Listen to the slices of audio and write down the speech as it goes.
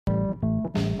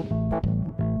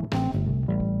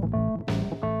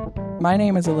My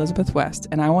name is Elizabeth West,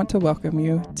 and I want to welcome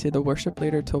you to the Worship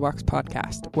Leader Toolbox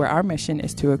podcast, where our mission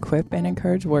is to equip and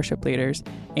encourage worship leaders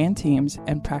and teams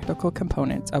and practical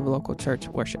components of local church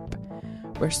worship.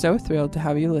 We're so thrilled to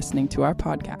have you listening to our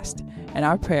podcast, and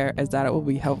our prayer is that it will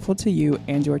be helpful to you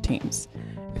and your teams.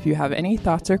 If you have any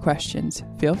thoughts or questions,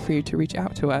 feel free to reach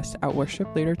out to us at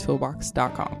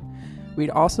worshipleadertoolbox.com. We'd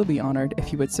also be honored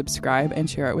if you would subscribe and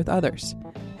share it with others.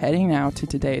 Heading now to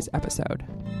today's episode.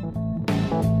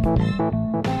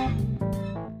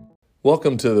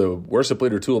 Welcome to the Worship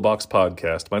Leader Toolbox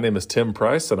podcast. My name is Tim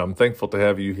Price, and I'm thankful to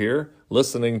have you here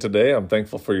listening today. I'm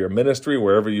thankful for your ministry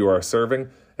wherever you are serving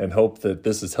and hope that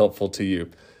this is helpful to you.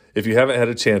 If you haven't had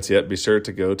a chance yet, be sure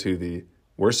to go to the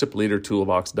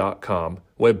worshipleadertoolbox.com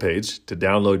webpage to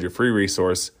download your free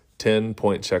resource,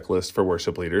 10-point checklist for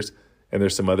worship leaders. And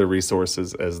there's some other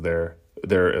resources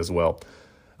there as well.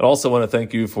 I also want to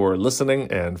thank you for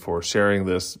listening and for sharing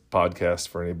this podcast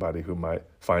for anybody who might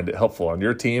find it helpful on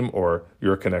your team or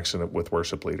your connection with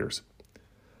worship leaders.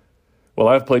 Well,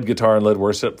 I've played guitar and led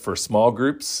worship for small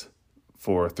groups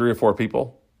for 3 or 4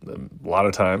 people, a lot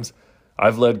of times.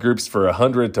 I've led groups for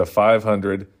 100 to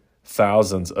 500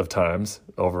 thousands of times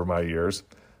over my years.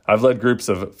 I've led groups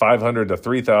of 500 to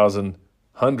 3,000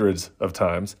 hundreds of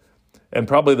times. And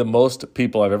probably the most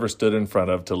people I've ever stood in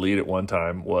front of to lead at one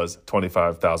time was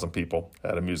 25,000 people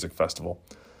at a music festival.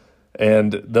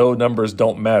 And though numbers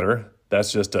don't matter,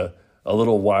 that's just a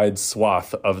little wide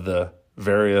swath of the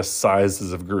various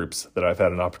sizes of groups that I've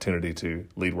had an opportunity to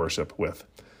lead worship with.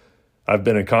 I've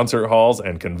been in concert halls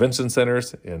and convention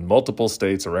centers in multiple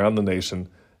states around the nation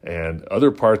and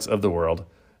other parts of the world.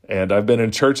 And I've been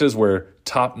in churches where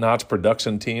top-notch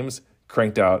production teams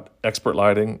cranked out expert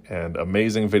lighting and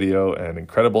amazing video and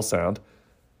incredible sound.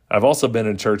 I've also been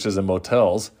in churches and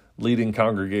motels leading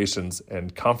congregations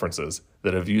and conferences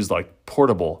that have used like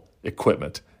portable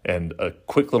equipment and a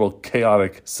quick little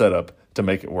chaotic setup to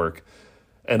make it work.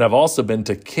 And I've also been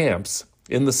to camps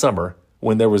in the summer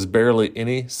when there was barely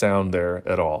any sound there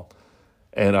at all.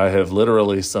 And I have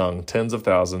literally sung tens of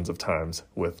thousands of times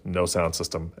with no sound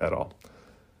system at all.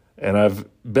 And I've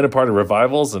been a part of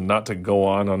revivals, and not to go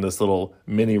on this little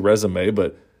mini resume,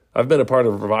 but I've been a part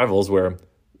of revivals where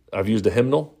I've used a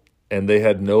hymnal and they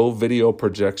had no video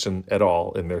projection at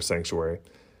all in their sanctuary.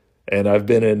 And I've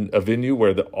been in a venue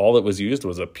where all that was used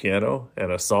was a piano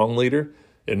and a song leader.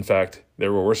 In fact,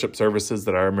 there were worship services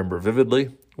that I remember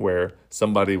vividly where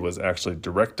somebody was actually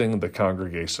directing the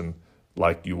congregation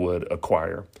like you would a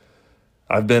choir.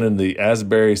 I've been in the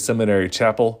Asbury Seminary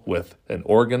Chapel with an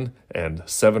organ and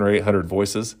 700 or 800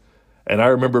 voices. And I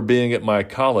remember being at my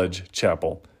college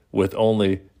chapel with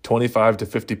only 25 to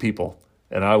 50 people.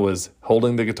 And I was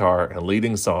holding the guitar and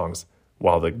leading songs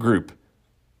while the group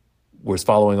was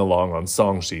following along on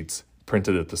song sheets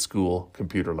printed at the school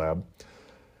computer lab.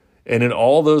 And in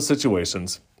all those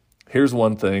situations, here's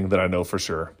one thing that I know for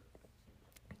sure.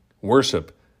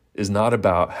 Worship is not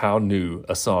about how new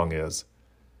a song is,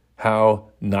 how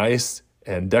nice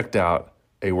and decked out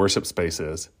a worship space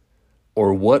is,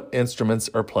 or what instruments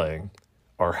are playing,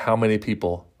 or how many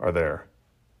people are there.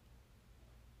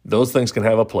 Those things can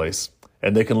have a place,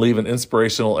 and they can leave an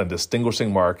inspirational and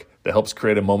distinguishing mark that helps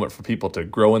create a moment for people to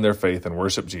grow in their faith and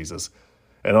worship Jesus.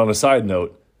 And on a side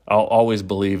note, I'll always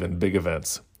believe in big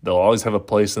events. They'll always have a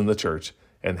place in the church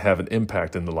and have an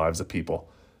impact in the lives of people.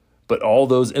 But all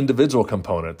those individual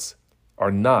components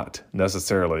are not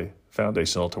necessarily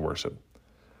foundational to worship.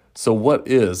 So what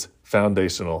is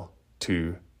foundational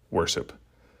to worship?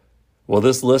 Well,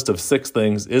 this list of 6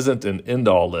 things isn't an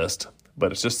end-all list,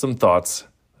 but it's just some thoughts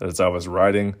as I was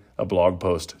writing a blog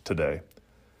post today.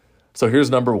 So here's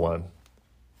number 1.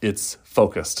 It's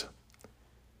focused.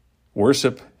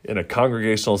 Worship in a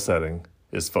congregational setting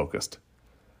is focused.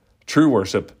 True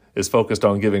worship is focused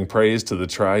on giving praise to the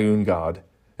triune God.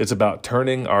 It's about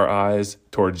turning our eyes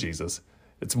toward Jesus.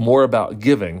 It's more about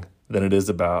giving than it is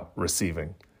about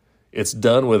receiving. It's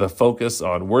done with a focus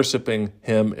on worshiping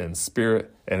Him in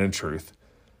spirit and in truth.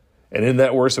 And in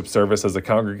that worship service as a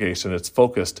congregation, it's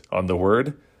focused on the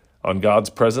Word, on God's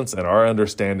presence, and our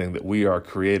understanding that we are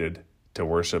created to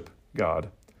worship God.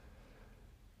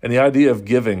 And the idea of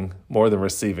giving more than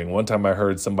receiving. One time I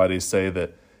heard somebody say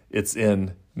that it's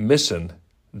in mission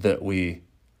that we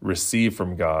receive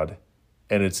from God,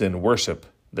 and it's in worship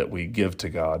that we give to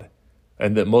God.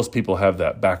 And that most people have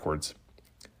that backwards.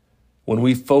 When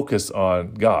we focus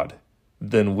on God,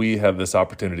 then we have this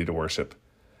opportunity to worship.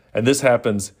 And this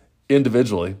happens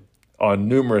individually on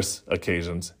numerous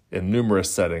occasions, in numerous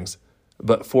settings,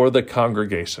 but for the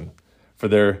congregation, for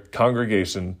their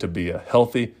congregation to be a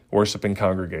healthy, worshiping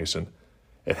congregation,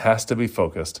 it has to be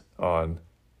focused on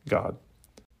God.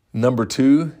 Number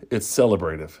 2, it's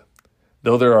celebrative.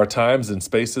 Though there are times and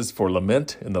spaces for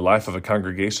lament in the life of a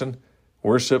congregation,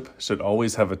 worship should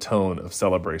always have a tone of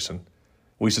celebration.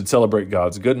 We should celebrate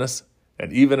God's goodness,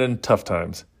 and even in tough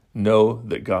times, know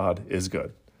that God is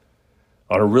good.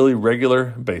 On a really regular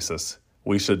basis,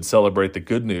 we should celebrate the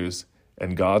good news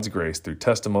and God's grace through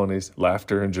testimonies,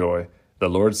 laughter and joy, the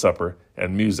Lord's Supper,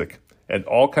 and music, and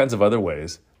all kinds of other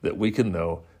ways that we can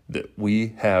know that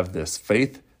we have this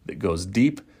faith that goes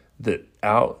deep, that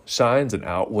outshines and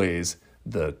outweighs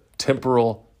the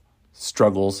temporal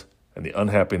struggles and the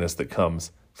unhappiness that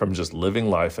comes from just living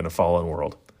life in a fallen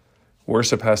world.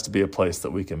 Worship has to be a place that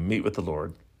we can meet with the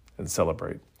Lord and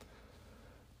celebrate.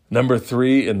 Number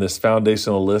 3 in this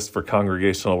foundational list for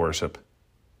congregational worship,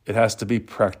 it has to be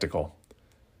practical.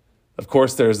 Of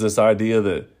course, there's this idea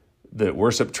that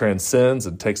worship transcends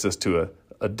and takes us to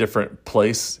a different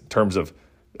place in terms of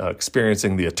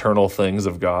experiencing the eternal things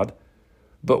of God.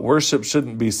 But worship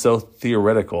shouldn't be so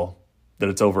theoretical that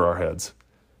it's over our heads.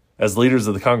 As leaders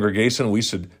of the congregation, we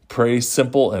should pray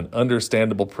simple and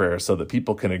understandable prayers so that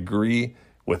people can agree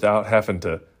without having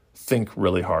to think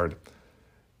really hard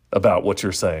about what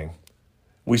you're saying.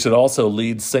 We should also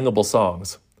lead singable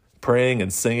songs, praying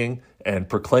and singing and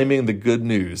proclaiming the good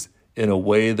news in a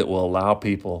way that will allow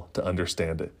people to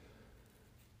understand it.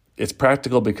 It's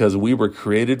practical because we were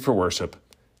created for worship,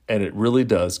 and it really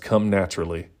does come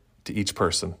naturally to each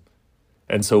person.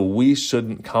 And so we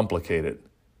shouldn't complicate it.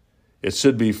 It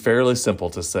should be fairly simple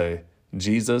to say,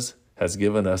 Jesus has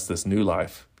given us this new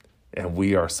life, and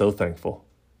we are so thankful.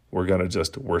 We're going to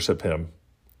just worship him.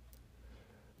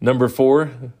 Number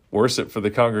 4, worship for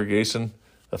the congregation.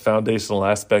 The foundational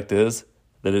aspect is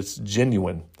that it's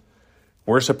genuine.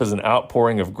 Worship is an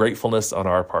outpouring of gratefulness on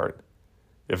our part.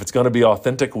 If it's going to be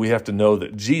authentic, we have to know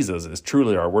that Jesus is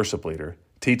truly our worship leader,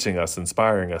 teaching us,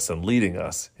 inspiring us, and leading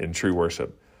us in true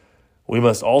worship. We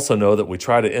must also know that we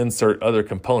try to insert other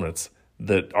components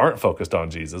that aren't focused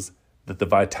on Jesus, that the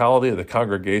vitality of the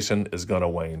congregation is going to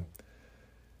wane.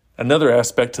 Another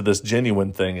aspect to this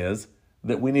genuine thing is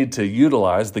that we need to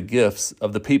utilize the gifts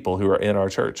of the people who are in our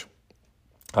church.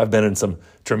 I've been in some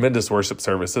tremendous worship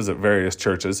services at various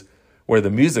churches where the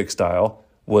music style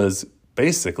was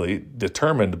basically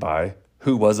determined by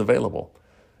who was available.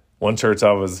 One church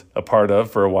I was a part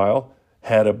of for a while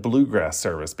had a bluegrass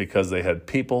service because they had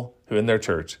people who in their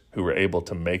church who were able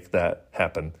to make that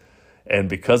happen. And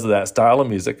because of that style of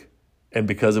music, and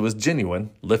because it was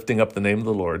genuine, lifting up the name of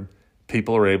the Lord,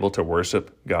 people are able to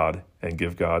worship God and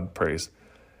give God praise.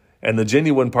 And the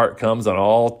genuine part comes on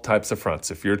all types of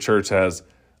fronts. If your church has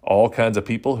all kinds of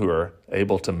people who are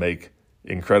able to make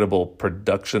incredible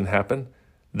production happen,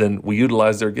 then we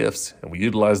utilize their gifts and we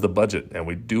utilize the budget and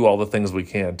we do all the things we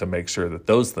can to make sure that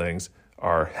those things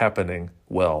are happening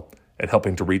well and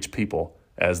helping to reach people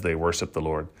as they worship the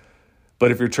Lord.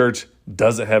 But if your church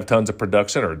doesn't have tons of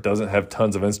production or doesn't have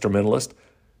tons of instrumentalists,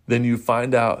 then you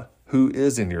find out who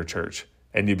is in your church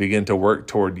and you begin to work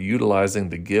toward utilizing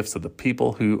the gifts of the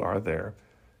people who are there.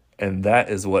 And that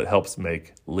is what helps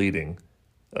make leading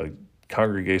a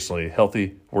congregationally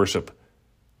healthy worship,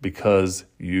 because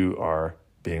you are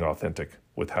being authentic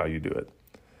with how you do it.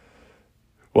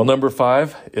 Well, number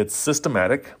 5, it's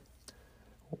systematic.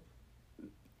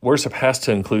 Worship has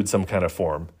to include some kind of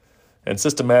form. And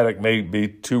systematic may be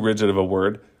too rigid of a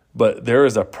word, but there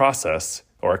is a process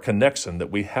or a connection that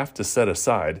we have to set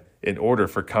aside in order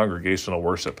for congregational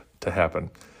worship to happen.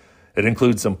 It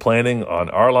includes some planning on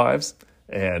our lives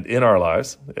and in our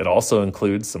lives. It also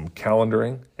includes some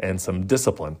calendaring and some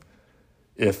discipline.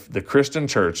 If the Christian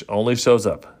church only shows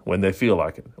up when they feel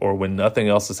like it or when nothing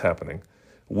else is happening,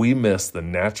 we miss the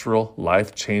natural,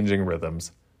 life-changing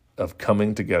rhythms of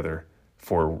coming together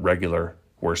for regular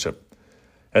worship.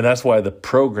 And that's why the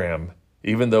program,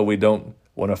 even though we don't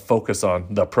want to focus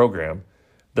on the program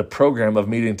of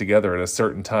meeting together at a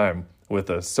certain time with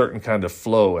a certain kind of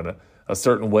flow and a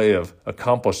certain way of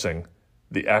accomplishing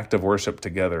the act of worship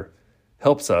together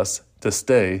helps us to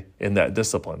stay in that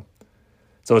discipline.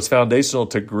 So it's foundational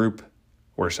to group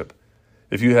worship.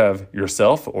 If you have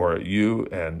yourself or you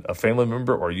and a family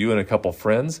member or you and a couple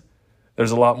friends,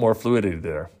 there's a lot more fluidity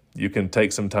there. You can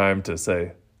take some time to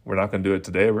say, we're not going to do it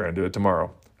today, we're going to do it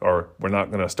tomorrow. Or we're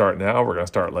not going to start now, we're going to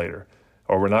start later.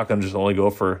 Or we're not going to just only go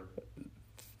for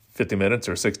 50 minutes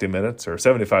or 60 minutes or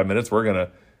 75 minutes. We're going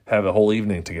to have a whole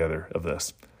evening together of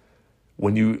this.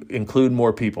 When you include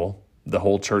more people, the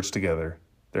whole church together,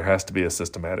 there has to be a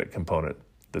systematic component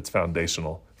that's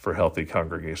foundational for healthy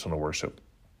congregational worship.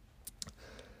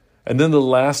 And then the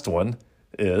last one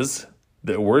is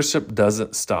that worship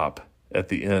doesn't stop at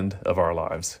the end of our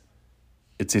lives.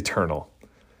 It's eternal.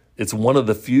 It's one of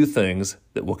the few things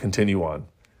that will continue on.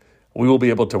 We will be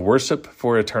able to worship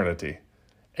for eternity,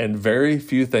 and very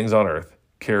few things on earth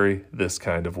carry this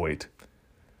kind of weight.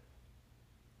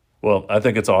 Well, I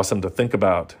think it's awesome to think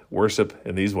about worship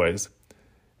in these ways.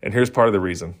 And here's part of the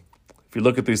reason. If you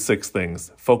look at these 6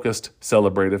 things: focused,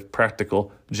 celebrative,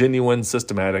 practical, genuine,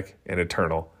 systematic, and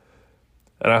eternal.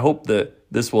 And I hope that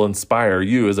this will inspire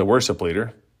you as a worship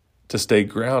leader to stay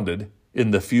grounded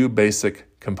in the few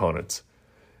basic components.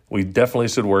 We definitely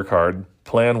should work hard,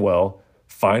 plan well,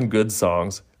 find good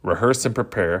songs, rehearse and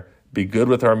prepare, be good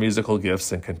with our musical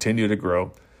gifts, and continue to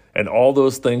grow. And all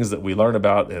those things that we learn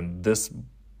about in this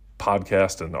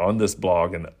podcast and on this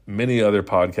blog and many other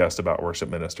podcasts about worship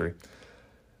ministry.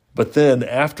 But then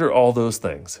after all those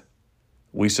things,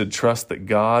 we should trust that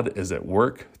God is at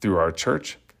work through our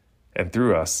church and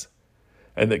through us,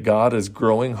 and that God is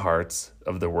growing hearts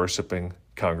of the worshiping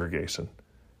congregation.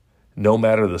 No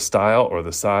matter the style or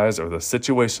the size or the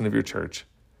situation of your church,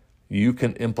 you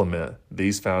can implement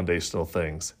these foundational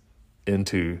things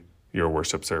into your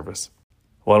worship service.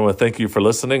 Well, I want to thank you for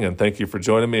listening, and thank you for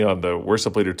joining me on the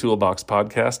Worship Leader Toolbox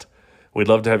podcast. We'd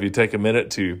love to have you take a minute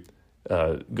to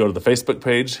go to the Facebook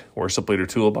page, Worship Leader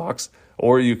Toolbox,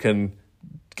 or you can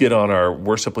get on our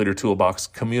Worship Leader Toolbox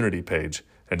community page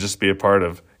and just be a part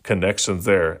of connections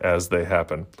there as they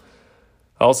happen.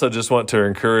 I also just want to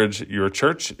encourage your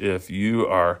church, if you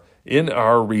are in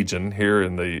our region here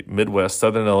in the Midwest,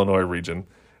 Southern Illinois region,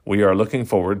 we are looking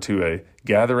forward to a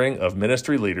gathering of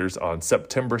ministry leaders on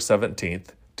September 17th,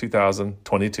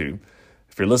 2022.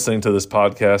 If you're listening to this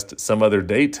podcast some other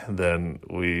date, then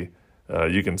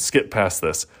you can skip past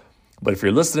this. But if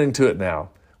you're listening to it now,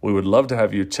 we would love to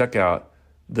have you check out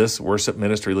this Worship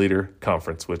Ministry Leader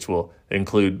Conference, which will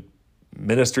include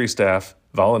ministry staff,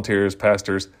 volunteers,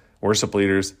 pastors, worship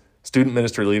leaders, student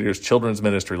ministry leaders, children's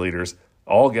ministry leaders,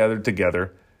 all gathered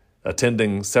together,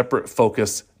 attending separate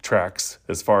focus tracks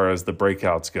as far as the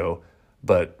breakouts go,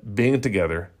 but being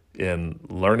together in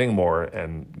learning more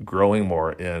and growing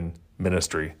more in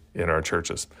ministry in our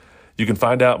churches. You can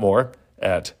find out more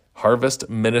at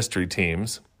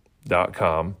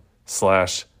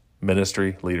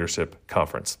harvestministryteams.com/ministry leadership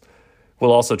conference.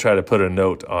 We'll also try to put a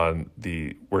note on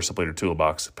the Worship Leader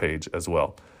Toolbox page as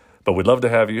well. But we'd love to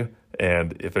have you,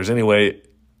 and if there's any way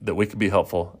that we could be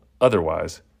helpful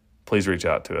otherwise, please reach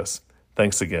out to us.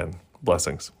 Thanks again.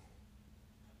 Blessings.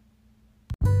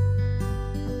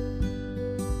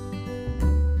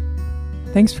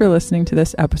 Thanks for listening to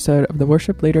this episode of the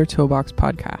Worship Leader Toolbox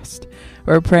podcast.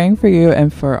 We're praying for you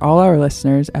and for all our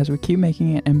listeners as we keep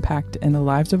making an impact in the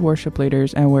lives of worship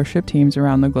leaders and worship teams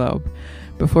around the globe.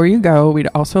 Before you go, we'd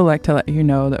also like to let you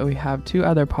know that we have 2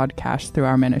 other podcasts through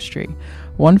our ministry.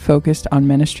 One focused on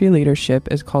ministry leadership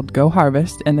is called Go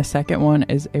Harvest, and the second one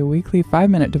is a weekly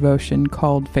 5-minute devotion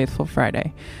called Faithful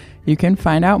Friday. You can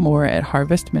find out more at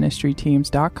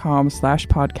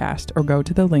harvestministryteams.com/podcast or go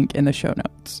to the link in the show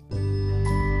notes.